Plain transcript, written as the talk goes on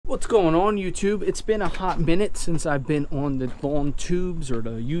What's going on, YouTube? It's been a hot minute since I've been on the lawn tubes or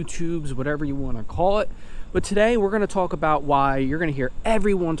the YouTubes, whatever you want to call it. But today we're going to talk about why you're going to hear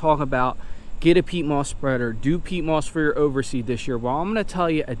everyone talk about get a peat moss spreader, do peat moss for your overseed this year. Well, I'm going to tell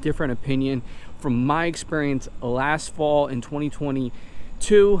you a different opinion from my experience last fall in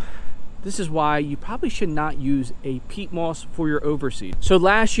 2022. This is why you probably should not use a peat moss for your overseed. So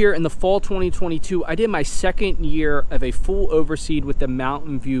last year in the fall 2022, I did my second year of a full overseed with the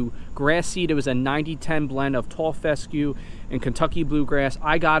Mountain View grass seed. It was a 90-10 blend of tall fescue and Kentucky bluegrass.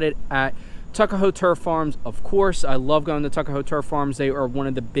 I got it at Tuckahoe Turf Farms. Of course, I love going to Tuckahoe Turf Farms. They are one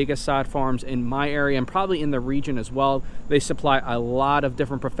of the biggest sod farms in my area and probably in the region as well. They supply a lot of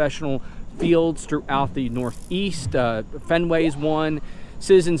different professional fields throughout the Northeast. Fenway's one,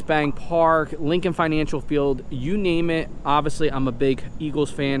 Citizens Bank Park, Lincoln Financial Field, you name it. Obviously, I'm a big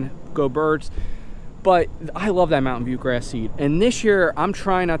Eagles fan, go Birds, but I love that Mountain View grass seed. And this year, I'm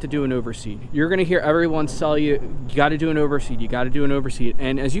trying not to do an overseed. You're gonna hear everyone tell you, you gotta do an overseed, you gotta do an overseed.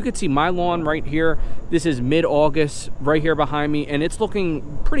 And as you can see, my lawn right here, this is mid-August, right here behind me, and it's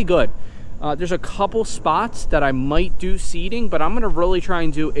looking pretty good. There's a couple spots that I might do seeding, but I'm gonna really try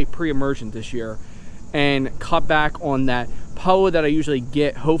and do a pre-emergent this year and cut back on that POA that I usually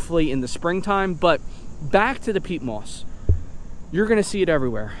get, hopefully in the springtime. But back to the peat moss. You're gonna see it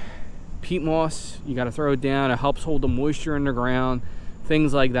everywhere. Peat moss, you gotta throw it down. It helps hold the moisture in the ground,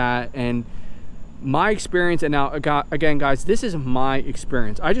 things like that. And my experience, and now again guys, this is my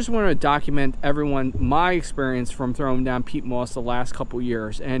experience. I just want to document everyone, my experience from throwing down peat moss the last couple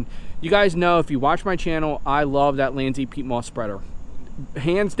years. And you guys know, if you watch my channel, I love that Landsea peat moss spreader.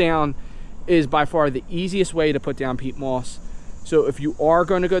 Hands down, is by far the easiest way to put down peat moss. So if you are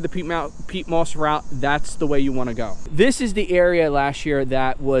going to go the peat moss route, that's the way you want to go. This is the area last year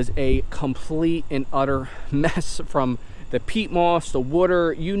that was a complete and utter mess, from the peat moss, the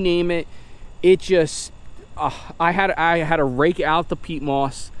water, you name it. It just, I had to rake out the peat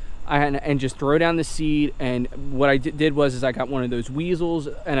moss and just throw down the seed. And what I did was I got one of those weasels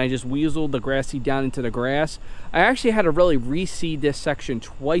and I just weaseled the grass seed down into the grass. I actually had to really reseed this section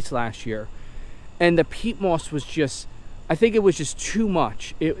twice last year. And the peat moss was just, I think it was just too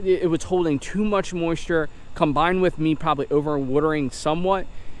much. It was holding too much moisture, combined with me probably overwatering somewhat.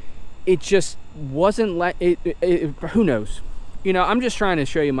 It just wasn't, who knows? You know, I'm just trying to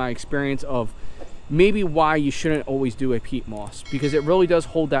show you my experience of maybe why you shouldn't always do a peat moss, because it really does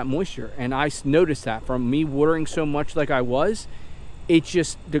hold that moisture. And I noticed that from me watering so much like I was, it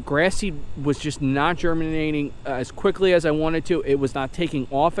just, the grass seed was just not germinating as quickly as I wanted to. It was not taking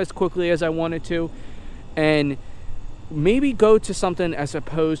off as quickly as I wanted to. And maybe go to something as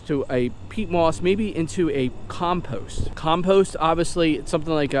opposed to a peat moss, maybe into a compost. Compost, obviously, it's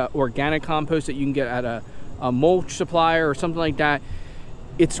something like a organic compost that you can get at a mulch supplier or something like that.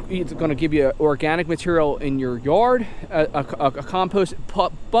 It's going to give you organic material in your yard, a compost,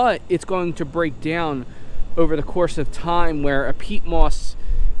 but it's going to break down over the course of time, where a peat moss,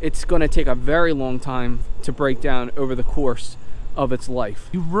 it's going to take a very long time to break down over the course of its life.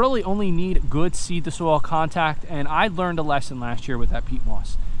 You really only need good seed to soil contact, and I learned a lesson last year with that peat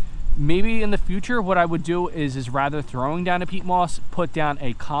moss. Maybe in the future what I would do is rather throwing down a peat moss, put down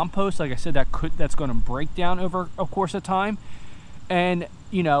a compost, like I said, that's going to break down over a course of time. And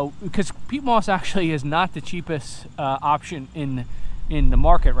you know, because peat moss actually is not the cheapest option in the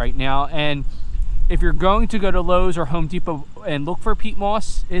market right now. And if you're going to go to Lowe's or Home Depot and look for peat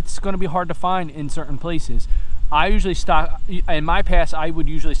moss, it's going to be hard to find in certain places. I usually stock, in my past, I would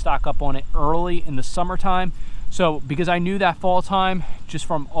usually stock up on it early in the summertime. So because I knew that fall time, just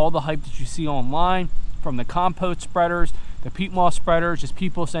from all the hype that you see online, from the compost spreaders, the peat moss spreaders, just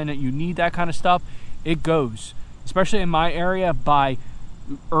people saying that you need that kind of stuff, it goes. Especially in my area, by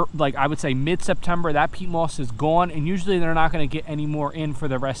like I would say mid-September, that peat moss is gone, and usually they're not going to get any more in for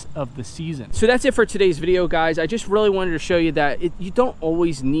the rest of the season. So that's it for today's video, guys. I just really wanted to show you that you don't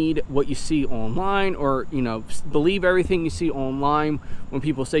always need what you see online, or you know, believe everything you see online when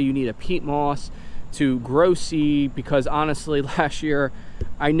people say you need a peat moss to grow seed, because honestly, last year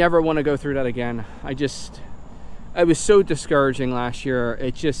I never want to go through that again. It was so discouraging last year.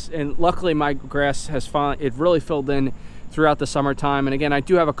 And luckily my grass has it really filled in throughout the summertime. And again, I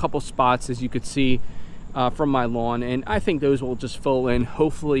do have a couple spots, as you could see from my lawn, and I think those will just fill in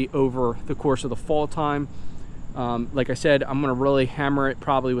hopefully over the course of the fall time. Like I said, I'm going to really hammer it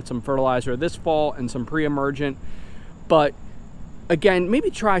probably with some fertilizer this fall and some pre-emergent. But again, maybe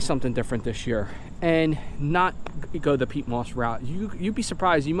try something different this year and not go the peat moss route. You'd be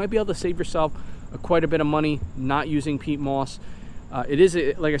surprised. You might be able to save yourself quite a bit of money not using peat moss. It is,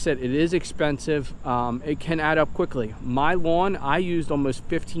 like I said, it is expensive. It can add up quickly. My lawn, I used almost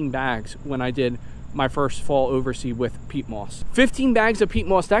 15 bags when I did my first fall overseed with peat moss. 15 bags of peat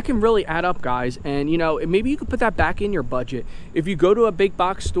moss, that can really add up, guys. And you know, maybe you could put that back in your budget. If you go to a big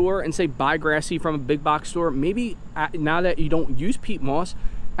box store and say buy grass seed from a big box store, maybe now that you don't use peat moss,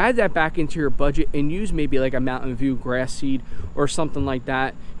 add that back into your budget and use maybe like a Mountain View grass seed or something like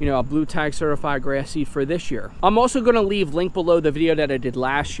that, you know, a blue tag certified grass seed for this year. I'm also going to leave link below the video that I did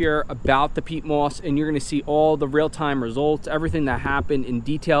last year about the peat moss, and you're going to see all the real-time results, everything that happened in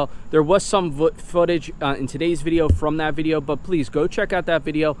detail. There was some footage in today's video from that video, but please go check out that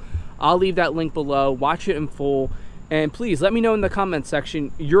video. I'll leave that link below. Watch it in full, and please let me know in the comment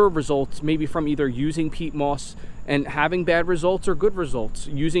section your results, maybe from either using peat moss and having bad results or good results,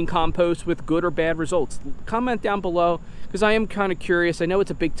 using compost with good or bad results. Comment down below, because I am kind of curious. I know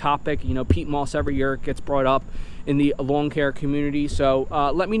it's a big topic, you know, peat moss every year gets brought up in the lawn care community, so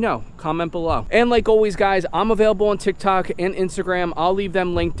let me know. Comment below. And like always, guys, I'm available on TikTok and Instagram. I'll leave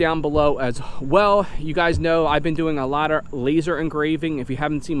them linked down below as well. You guys know I've been doing a lot of laser engraving. If you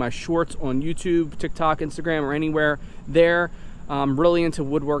haven't seen my shorts on YouTube, TikTok, Instagram, or anywhere there, I'm really into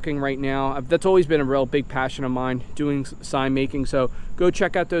woodworking right now. That's always been a real big passion of mine, doing sign making, so go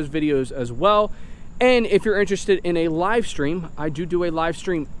check out those videos as well. And if you're interested in a live stream, I do a live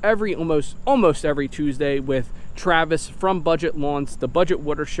stream almost every Tuesday with Travis from Budget Lawns, the Budget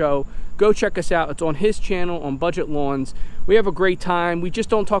Water Show. Go check us out. It's on his channel on Budget Lawns. We have a great time. We just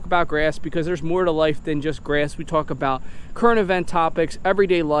don't talk about grass, because there's more to life than just grass. We talk about current event topics,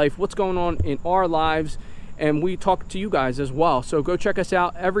 everyday life, what's going on in our lives, and we talk to you guys as well. So go check us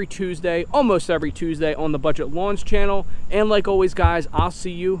out every Tuesday, almost every Tuesday, on the Budget Lawns channel. And like always, guys, I'll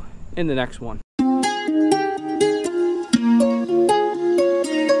see you in the next one.